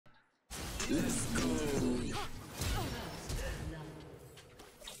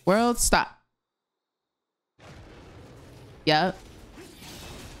World, stop. Yep.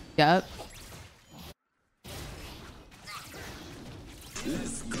 Yep.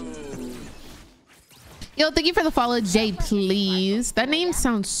 Yo, thank you for the follow, Jay, please. That name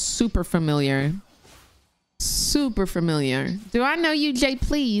sounds super familiar. Super familiar. Do I know you, Jay,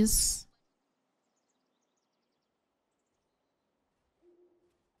 please?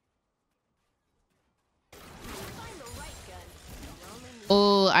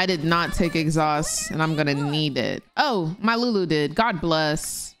 Oh, I did not take exhaust and I'm gonna need it. Oh, my Lulu did. God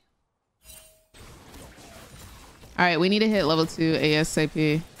bless. All right, we need to hit level 2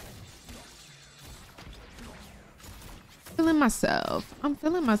 ASAP. Feeling myself. I'm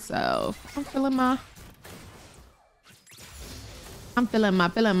feeling myself. I'm feeling my.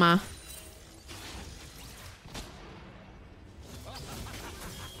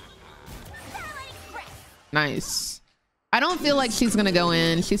 Nice. I don't feel like she's gonna go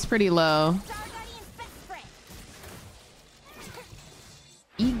in. She's pretty low.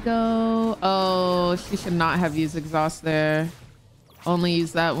 Ego. Oh, she should not have used exhaust there. Only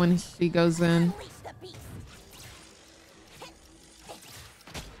use that when she goes in.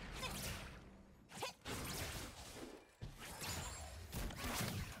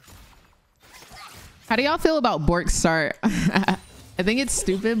 How do y'all feel about Bork start? I think it's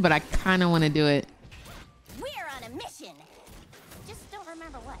stupid, but I kind of want to do it. We're on a mission. Just don't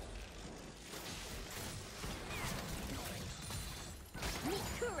remember what.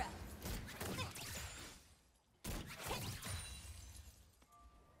 Mikura.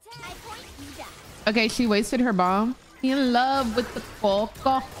 I point, you die. Okay, she wasted her bomb. In love with the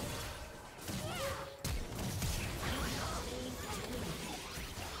coco.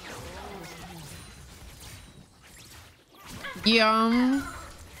 Yum.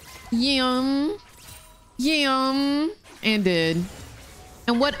 Yum. Yum. And did.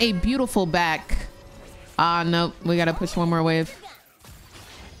 And what a beautiful back. Ah, nope. We gotta push one more wave.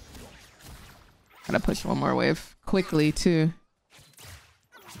 Gotta push one more wave. Quickly, too.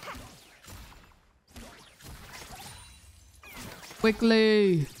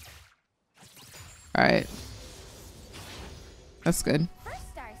 Quickly. All right. That's good.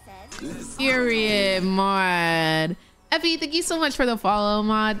 Period, mod. Effie, thank you so much for the follow,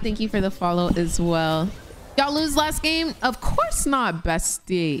 mod. Thank you for the follow as well. Y'all lose last game? Of course not,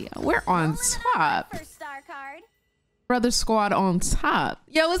 bestie. We're on top. Brother squad on top.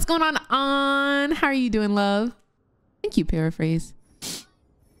 Yo, what's going on? How are you doing, love? Thank you, paraphrase.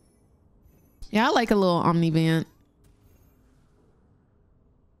 Yeah, I like a little omnivant.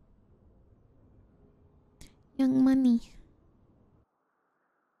 Young money.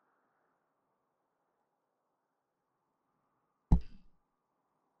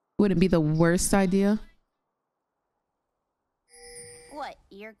 Wouldn't be the worst idea. What,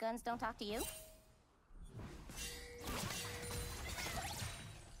 your guns don't talk to you?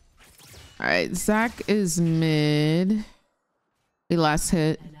 All right, Zach is mid. The last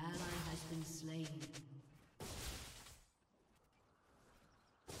hit. An ally has been slain.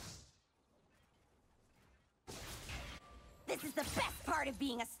 This is the best part of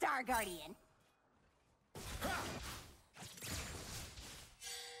being a Star Guardian.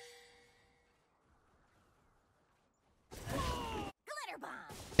 Glitter bomb.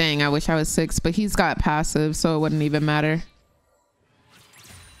 Dang, I wish I was 6, but he's got passive, so it wouldn't even matter.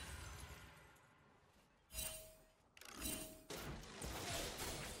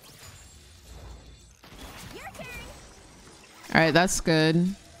 Your turn. All right, that's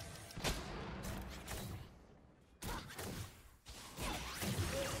good.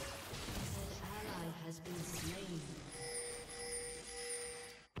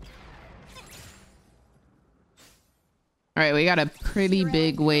 All right, we got a pretty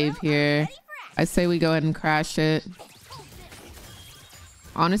big wave here. I say we go ahead and crash it.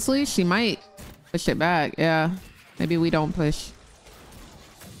 Honestly, she might push it back. Yeah, maybe we don't push.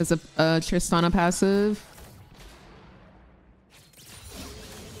 There's a Tristana passive.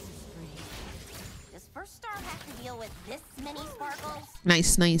 Does first star have to deal with this many sparkles?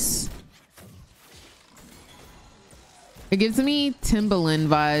 Nice, nice. It gives me Timbaland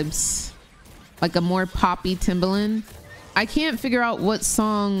vibes, like a more poppy Timbaland. I can't figure out what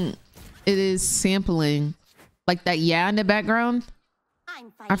song it is sampling, like that yeah in the background.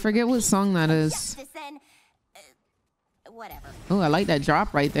 I forget what song that is. Whatever. Oh, I like that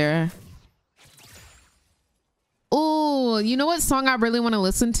drop right there. Oh, you know what song I really want to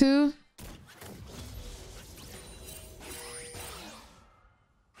listen to?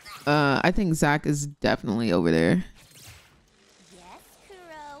 I think Zach is definitely over there. Yes,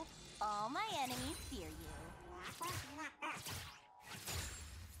 Kuro. All my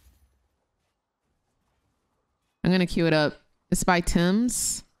I'm gonna queue it up. It's by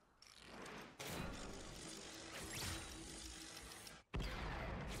Tim's.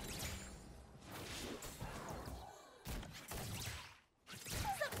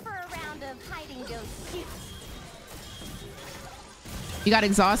 What's up for a round of hide and go shoot? You got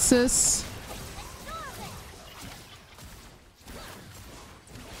Exhaustus.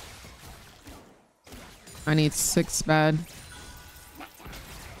 I need 6 bad.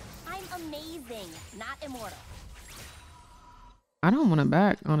 I'm amazing, not immortal. I don't want it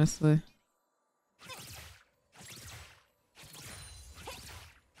back, honestly.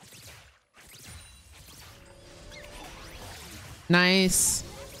 Nice.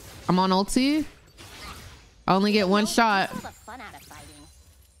 I'm on ulti. I only get 1 shot. All the fun out of fighting.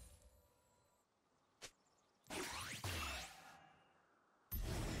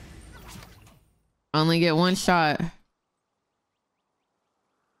 I only get 1 shot.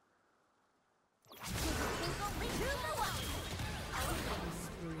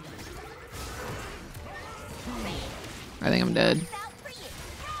 I think I'm dead.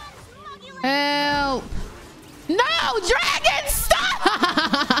 Help! No! Dragon, stop!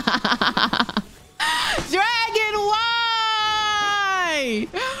 Dragon, why?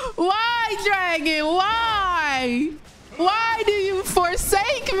 Why, Dragon? Why? Why do you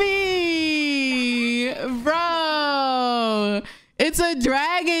forsake me? Bro, it's a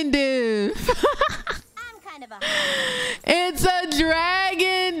dragon diff. I'm kind of a It's a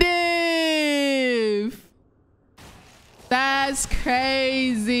dragon diff. That's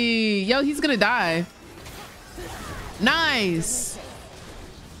crazy. Yo, he's gonna die. Nice.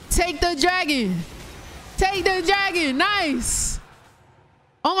 Take the dragon. Take the dragon. Nice.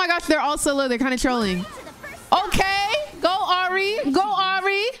 Oh my gosh, they're all so low. They're kind of trolling. Okay. Go, Ari. Go,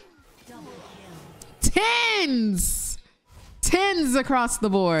 Ari. Tens. Tens across the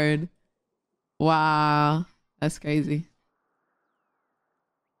board. Wow. That's crazy.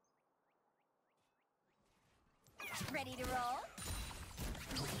 ready to roll.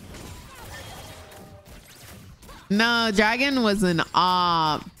 No, Dragon was an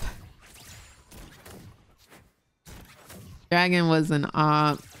op. Dragon was an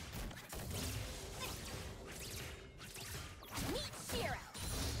op. Meet Shiro.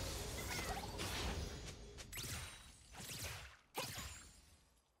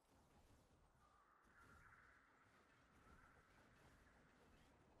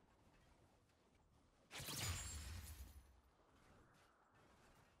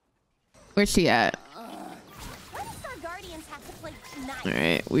 Where's she at? Why does our Guardians have to play tonight? All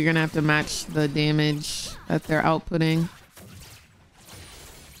right, we're gonna have to match the damage that they're outputting.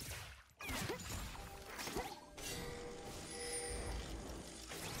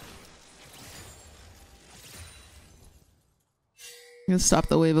 I'm gonna stop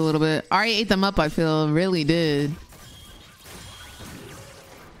the wave a little bit. Ari ate them up, I feel. Really did.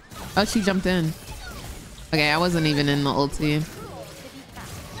 Oh, she jumped in. Okay, I wasn't even in the ulti.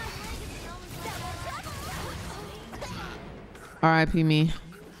 R.I.P. me.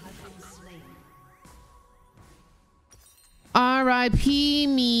 R.I.P.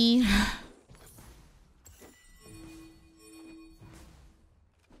 me.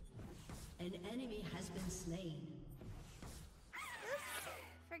 An enemy has been slain.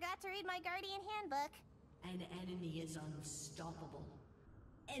 Forgot to read my Guardian handbook. An enemy is unstoppable.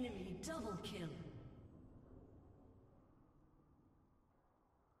 Enemy double kill.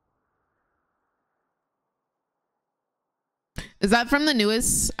 Is that from the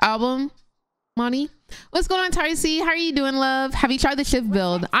newest album, Monty? What's going on, Tarcy? How are you doing, love? Have you tried the shift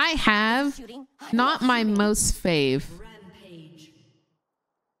build? I have. Shooting. Not my most fave. Rampage.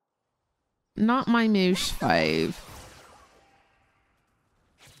 Not my most fave.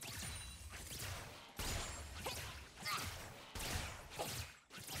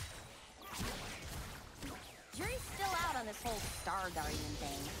 Jury's still out on this whole Star Guardian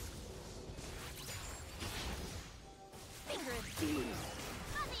thing. Finger of doom.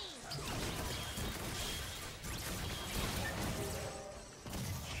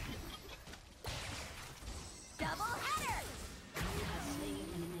 Double header.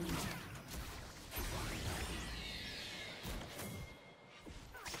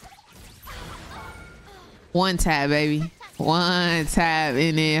 One tab, baby. One tab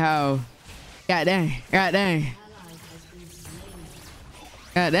in there, hoe. God dang. God dang.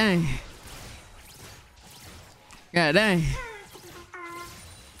 God dang. God dang.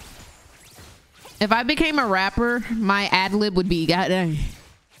 If I became a rapper, my ad lib would be God dang.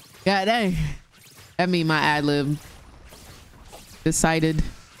 God dang. That'd be my ad lib. Decided.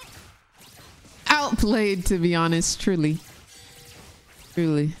 Outplayed, to be honest. Truly.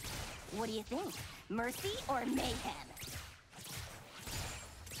 Truly. What do you think? Mercy or mayhem?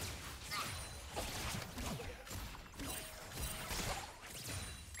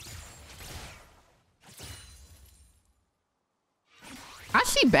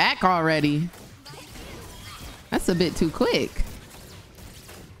 How's she back already? That's a bit too quick.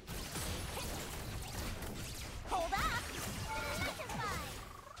 Hold up.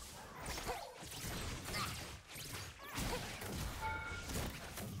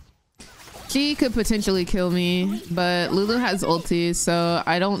 She could potentially kill me, but Lulu has ulti, so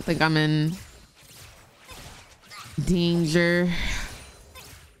I don't think I'm in danger.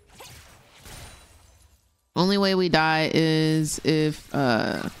 Only way we die is if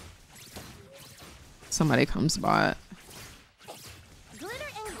somebody comes by. Glitter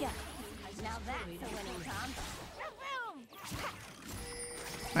and gun. Now that's a winning combo.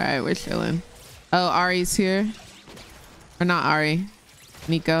 All right, we're chilling. Oh, Ari's here. Or not Ari.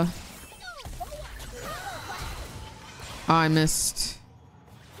 Nico. Oh, I missed.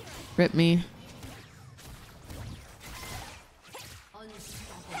 Rip me.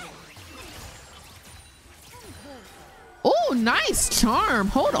 Oh, nice charm.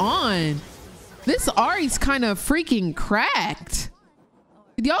 Hold on. This Ari's kind of freaking cracked.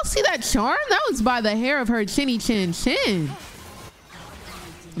 Did y'all see that charm? That was by the hair of her chinny chin chin.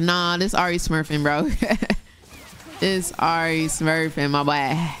 Nah, this Ari smurfing, bro. This Ari smurfing, my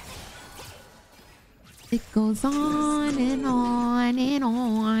boy. It goes on and on and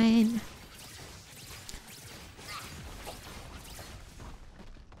on.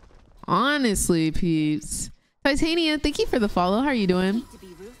 Honestly, peeps. Titania, thank you for the follow. How are you doing? To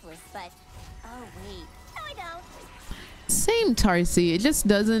be ruthless, but oh wait, no, I don't. Same, Tarsi. It just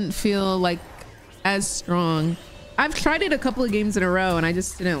doesn't feel like as strong. I've tried it a couple of games in a row and I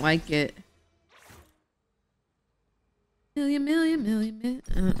just didn't like it.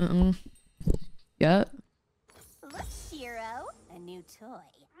 Million. Yep. Look, Shiro, a new toy.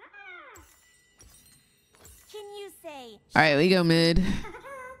 Can you say? All right, we go mid.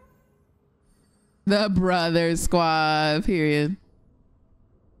 The brother squad, period.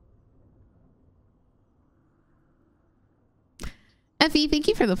 Effie, thank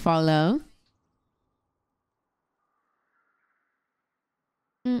you for the follow.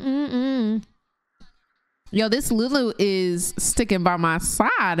 Yo, this Lulu is sticking by my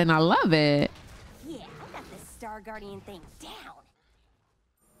side and I love it. Yeah, I got this Star Guardian thing down.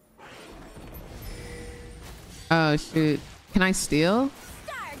 Oh, shoot. Can I steal?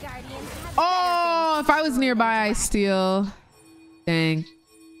 Star Guardians have Oh, if I was nearby, I steal. Dang.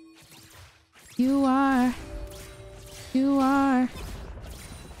 You are. You are.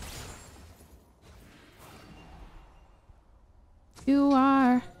 You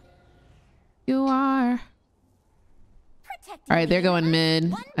are. You are. All right, they're going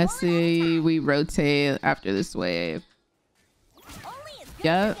mid. I see we rotate after this wave.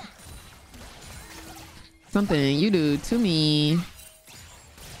 Yep. Something you do to me.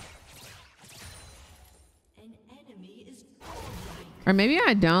 Or maybe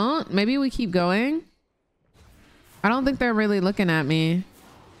I don't. Maybe we keep going. I don't think they're really looking at me.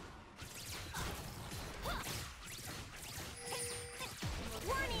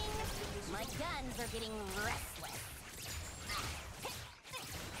 Warning! My guns are getting restless.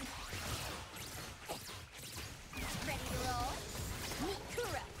 Ready to roll?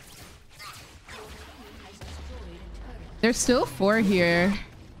 Mikura. There's still 4 here.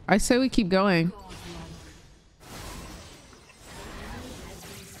 I say we keep going.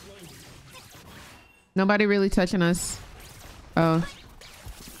 Nobody really touching us. Oh.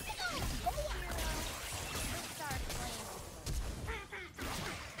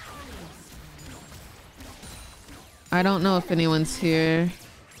 I don't know if anyone's here.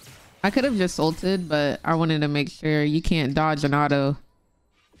 I could have just ulted, but I wanted to make sure you can't dodge an auto.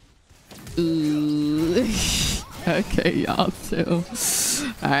 Ooh. Okay, y'all too.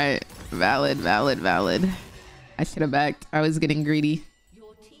 All right. Valid. I should have backed. I was getting greedy.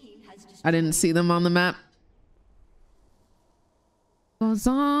 I didn't see them on the map. Goes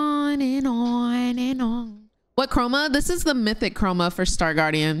on and on and on. What chroma? This is the mythic chroma for Star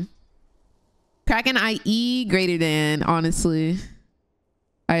Guardian. Kraken IE greater than, honestly.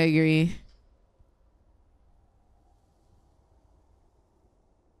 I agree.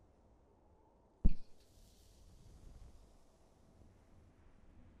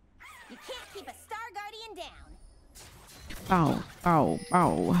 You can't keep a Star Guardian down. Bow, bow,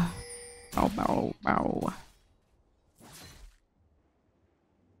 bow. Bow, bow, bow.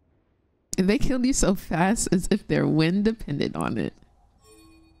 They killed you so fast as if their win depended on it.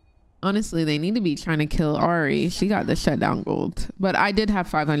 Honestly, they need to be trying to kill Ari. She got the shutdown gold. But I did have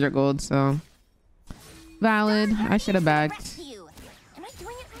 500 gold, so Valid. I should have backed. Am I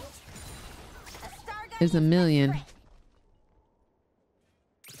doing it right? A star There's a million.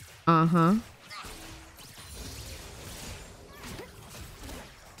 Uh-huh.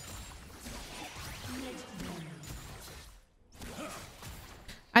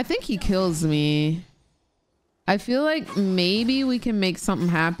 I think he kills me. I feel like maybe we can make something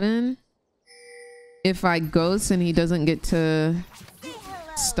happen if I ghost and he doesn't get to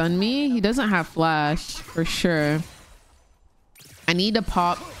stun me. He doesn't have flash for sure. I need to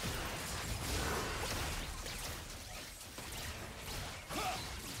pop.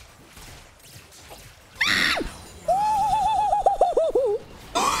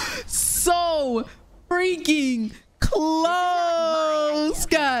 So freaking close.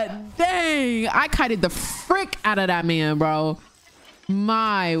 God dang. I kited the frick out of that man, bro.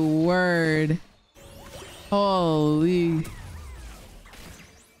 My word. Holy.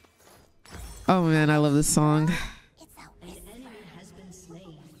 Oh man, I love this song.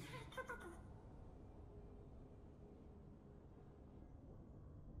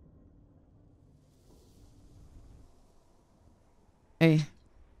 Hey.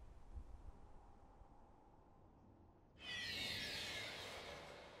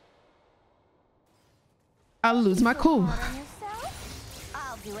 I'll lose my cool.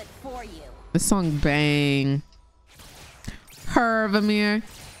 I'll do it for you. This song bang. Amir.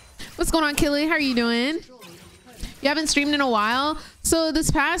 What's going on, Killy? How are you doing? You haven't streamed in a while. So this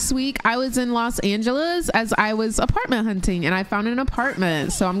past week I was in Los Angeles as I was apartment hunting and I found an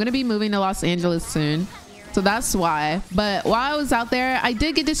apartment. So I'm going to be moving to Los Angeles soon. So that's why. But while I was out there, I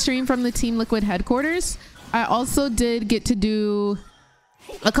did get to stream from the Team Liquid headquarters. I also did get to do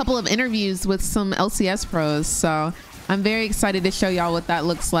a couple of interviews with some LCS pros. So I'm very excited to show y'all what that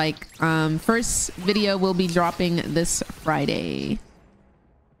looks like. First video will be dropping this Friday.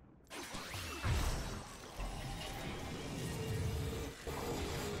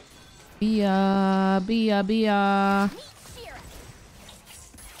 Bia.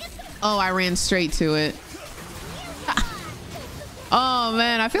 Oh, I ran straight to it. Oh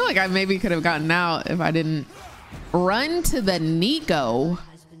man, I feel like I maybe could have gotten out if I didn't run to the Nico.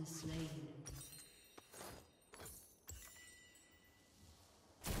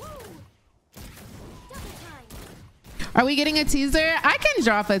 Are we getting a teaser? I can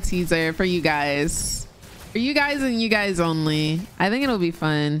drop a teaser for you guys. For you guys and you guys only. I think it'll be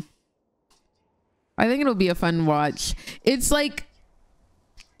fun. I think it'll be a fun watch. It's like,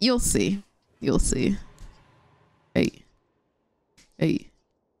 you'll see. You'll see. Hey.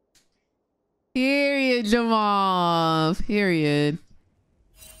 Period, Jamal. Period.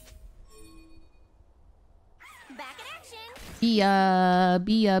 Back in action. Bia.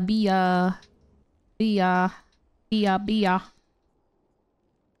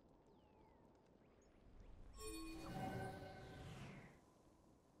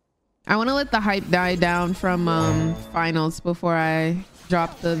 I want to let the hype die down from finals before I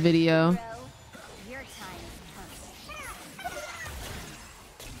drop the video. Your time is coming.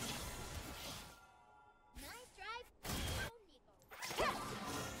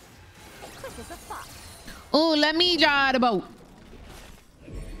 Quick as a fox. Oh, let me drive the boat.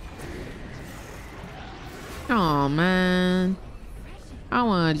 Oh man, I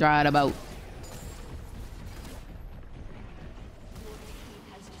want to drive the boat.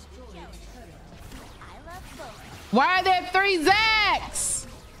 Why are there 3 Zacks?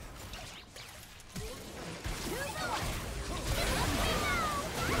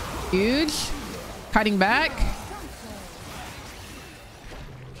 Huge. Cutting back.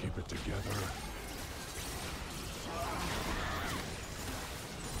 Keep it together.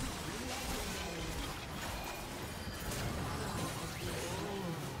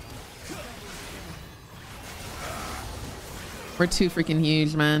 We're too freaking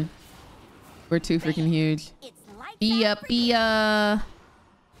huge, man. We're too freaking huge. Bia.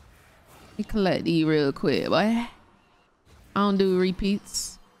 Let me collect these real quick, boy. I don't do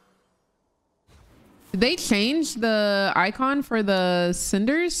repeats. Did they change the icon for the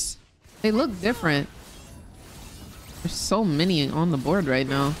cinders? They look different. There's so many on the board right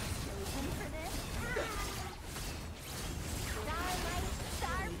now.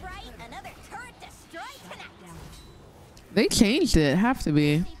 They changed it. Have to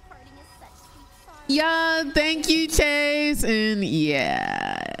be. Yeah, thank you, Chase. And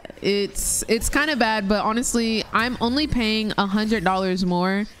yeah, it's kind of bad, but honestly, I'm only paying $100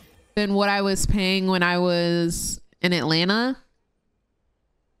 more than what I was paying when I was in Atlanta,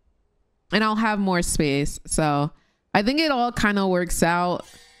 and I'll have more space, so I think it all kind of works out.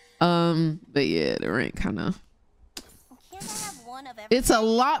 But yeah, the rank kind of. Can't I have one of everything. It's a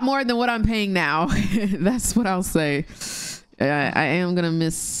lot more than what I'm paying now. That's what I'll say. I am gonna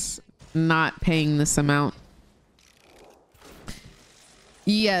miss not paying this amount.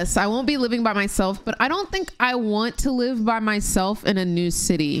 Yes, I won't be living by myself, but I don't think I want to live by myself in a new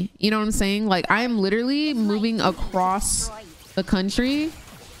city. You know what I'm saying? Like, I am literally moving across the country.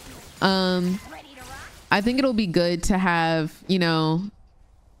 I think it'll be good to have, you know,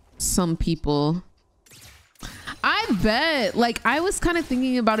 some people. I bet. Like, I was kind of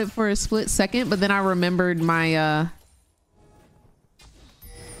thinking about it for a split second, but then I remembered my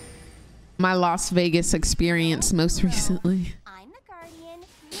my Las Vegas experience most recently. I'm the guardian,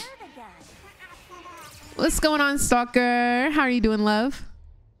 you're the gun. What's going on, Stalker? How are you doing, love?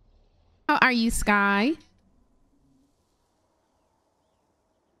 How are you, Sky?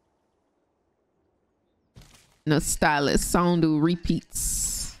 No stylist. Sound do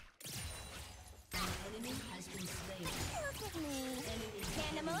repeats. Look at me.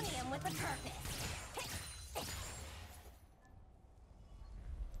 Pandemonium with a purpose.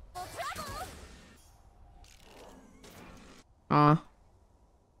 Full trouble. Aw.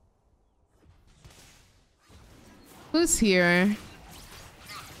 Who's here?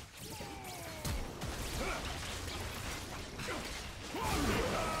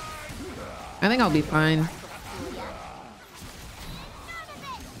 I think I'll be fine.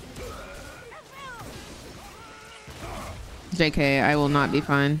 JK, I will not be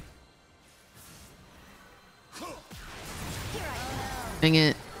fine. Dang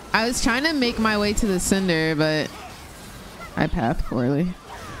it. I was trying to make my way to the cinder, but I pathed poorly.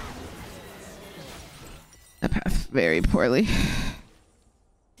 I pathed very poorly.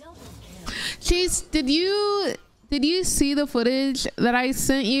 Chase, did you see the footage that I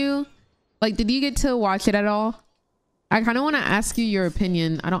sent you? Like, did you get to watch it at all? I kind of want to ask you your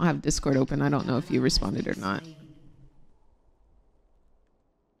opinion. I don't have Discord open. I don't know if you responded or not.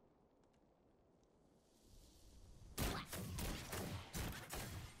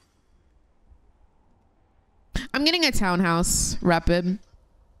 I'm getting a townhouse, Rapid.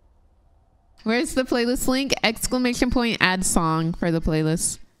 Where's the playlist link? Exclamation point, add song for the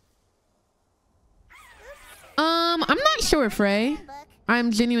playlist. I'm not sure, Frey.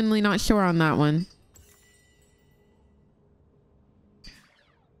 I'm genuinely not sure on that one.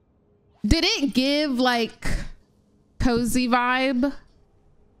 Did it give like cozy vibe?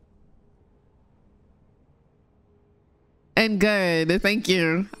 And good, thank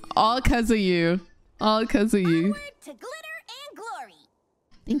you. All cause of you. All cause of you. Onward to glitter and glory.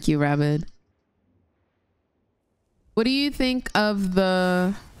 Thank you, Rabid. What do you think of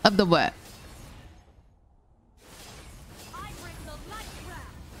the what? I break the light trap.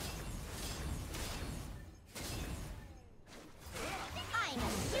 I'm a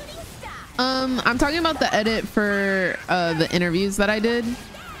shooting star. I'm talking about the edit for the interviews that I did.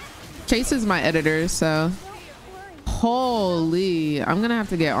 Chase is my editor, so holy, I'm gonna have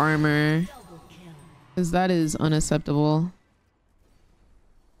to get armor because that is unacceptable.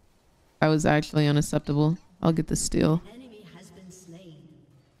 That was actually unacceptable. I'll get the steel. Enemy has been slain.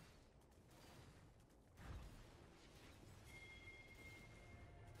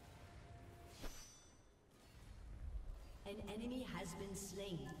 An enemy has been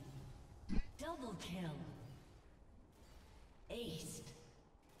slain. Double kill. Aced.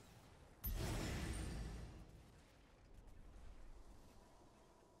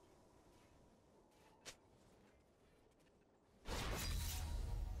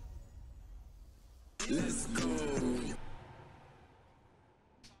 Let's go.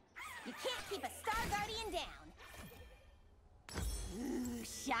 You can't keep a Star Guardian down. Ooh,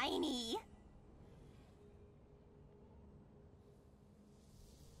 shiny.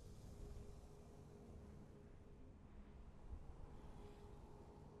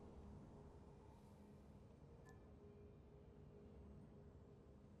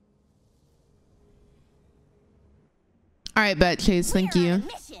 All right, bet Chase, thank We're on you. a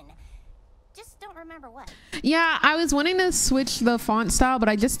mission. Just don't remember what. Yeah, I was wanting to switch the font style, but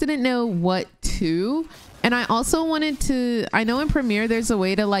I just didn't know what to. And I also wanted to, I know in Premiere there's a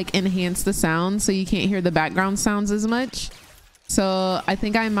way to like enhance the sound so you can't hear the background sounds as much. So I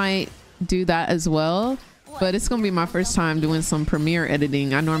think I might do that as well. But it's gonna be my first time doing some Premiere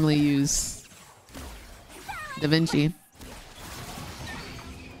editing. I normally use DaVinci.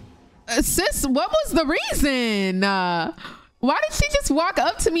 Sis, what was the reason? Why did she just walk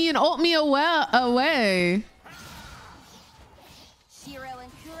up to me and ult me away? Shiro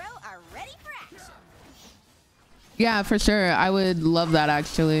and Kuro are ready for action. Yeah, for sure. I would love that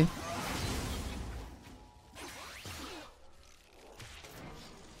actually.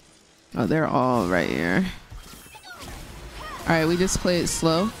 Oh, they're all right here. All right, we just play it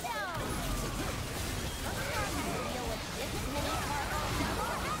slow.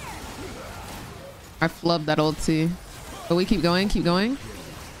 I flubbed that ulti. But we keep going, keep going.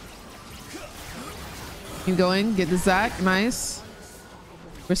 Keep going, get the Zac, nice.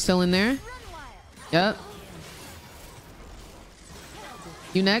 We're still in there. Yep.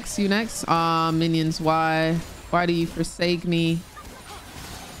 You next, you next. Aw, minions, why? Why do you forsake me?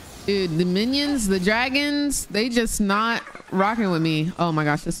 Dude, the minions, the dragons, they just not rocking with me. Oh my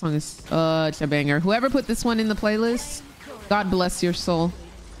gosh, this song is such a banger. Whoever put this one in the playlist, God bless your soul.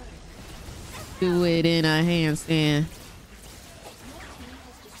 Do it in a handstand.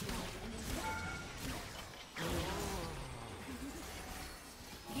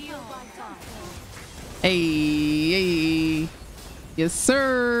 Hey, hey. Yes,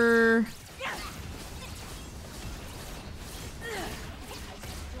 sir.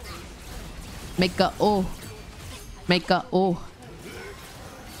 Make a oh. Make a oh.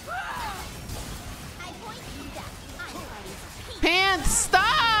 Pants, stop!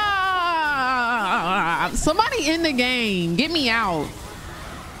 Somebody in the game. Get me out.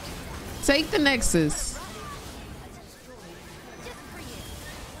 Take the Nexus.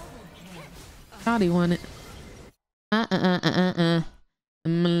 Thought he won it.